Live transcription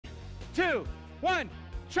2, 1,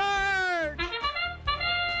 charge!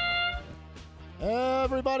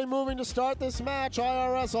 Everybody moving to start this match.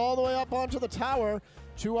 IRS all the way up onto the tower.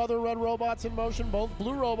 2 other red robots in motion, both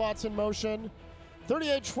blue robots in motion.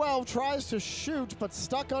 3812 tries to shoot, but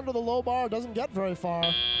stuck under the low bar, doesn't get very far.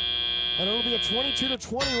 And it'll be a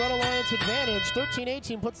 22-20 Red Alliance advantage.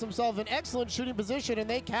 1318 puts themselves in excellent shooting position, and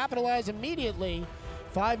they capitalize immediately.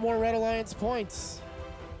 5 more Red Alliance points.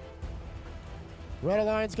 Red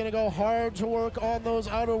Alliance going to go hard to work on those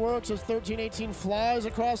outer works as 1318 flies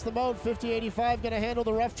across the moat. 5085 going to handle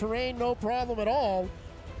the rough terrain, no problem at all.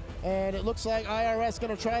 And it looks like IRS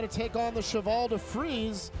going to try to take on the Cheval De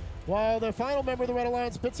Frise, while the final member of the Red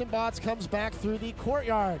Alliance, Bits and Bots, comes back through the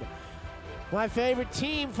courtyard. My favorite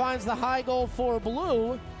team finds the high goal for blue.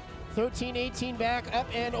 1318 back up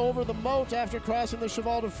and over the moat after crossing the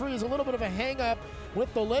Cheval De Frise. A little bit of a hang-up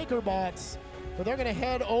with the Laker bots, but they're going to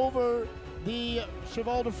head over the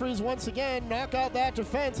Cheval De Frise once again, knock out that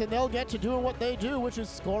defense, and they'll get to doing what they do, which is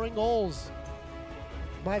scoring goals.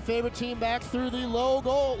 My favorite team back through the low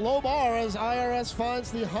bar as IRS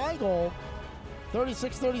finds the high goal.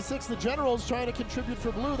 36-36, the Generals trying to contribute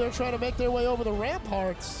for blue. They're trying to make their way over the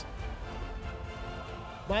ramparts.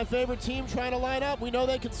 My favorite team trying to line up. We know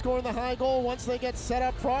they can score in the high goal once they get set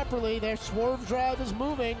up properly. Their swerve drive is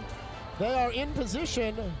moving. They are in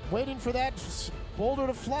position, waiting for that boulder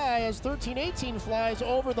to fly as 1318 flies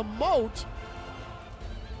over the moat.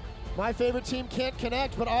 My favorite team can't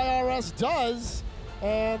connect, but IRS does.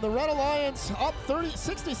 And the Red Alliance up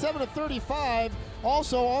 67-35,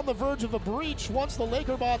 also on the verge of a breach once the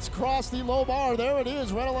Laker bots cross the low bar. There it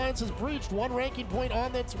is, Red Alliance has breached, 1 ranking point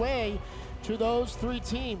on its way to those 3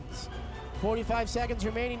 teams. 45 seconds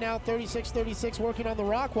remaining now, 36-36, working on the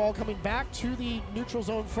rock wall, coming back to the neutral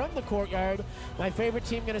zone from the courtyard. My favorite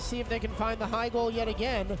team going to see if they can find the high goal yet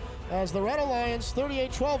again, as the Red Alliance,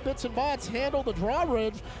 3812 Bits and Bots, handle the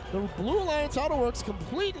drawbridge. The Blue Alliance Outerworks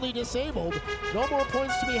completely disabled. No more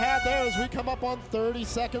points to be had there as we come up on 30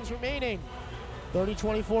 seconds remaining.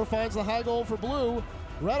 30-24 finds the high goal for blue.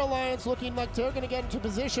 Red Alliance looking like they're going to get into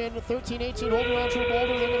position. 1318 holding on to a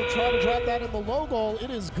boulder. They're going to try to drop that in the low goal. It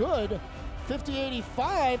is good.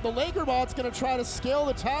 50-85, the Laker bot's going to try to scale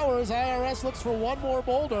the tower as IRS looks for 1 more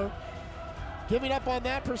boulder. Giving up on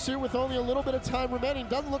that pursuit with only a little bit of time remaining.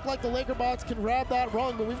 Doesn't look like the Laker bots can grab that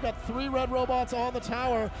rung, but we've got 3 red robots on the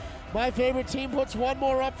tower. My favorite team puts 1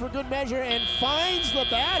 more up for good measure and finds the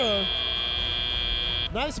batter.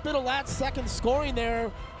 Nice bit of last second scoring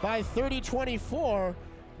there by 30-24,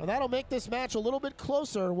 and that'll make this match a little bit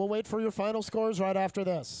closer. We'll wait for your final scores right after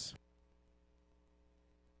this.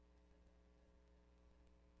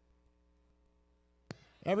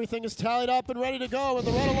 Everything is tallied up and ready to go, and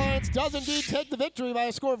the Red Alliance does indeed take the victory by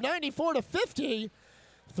a score of 94-50.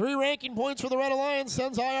 3 ranking points for the Red Alliance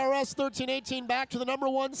sends IRS 1318 back to the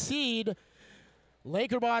 #1 seed.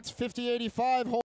 Laker bots 50-85.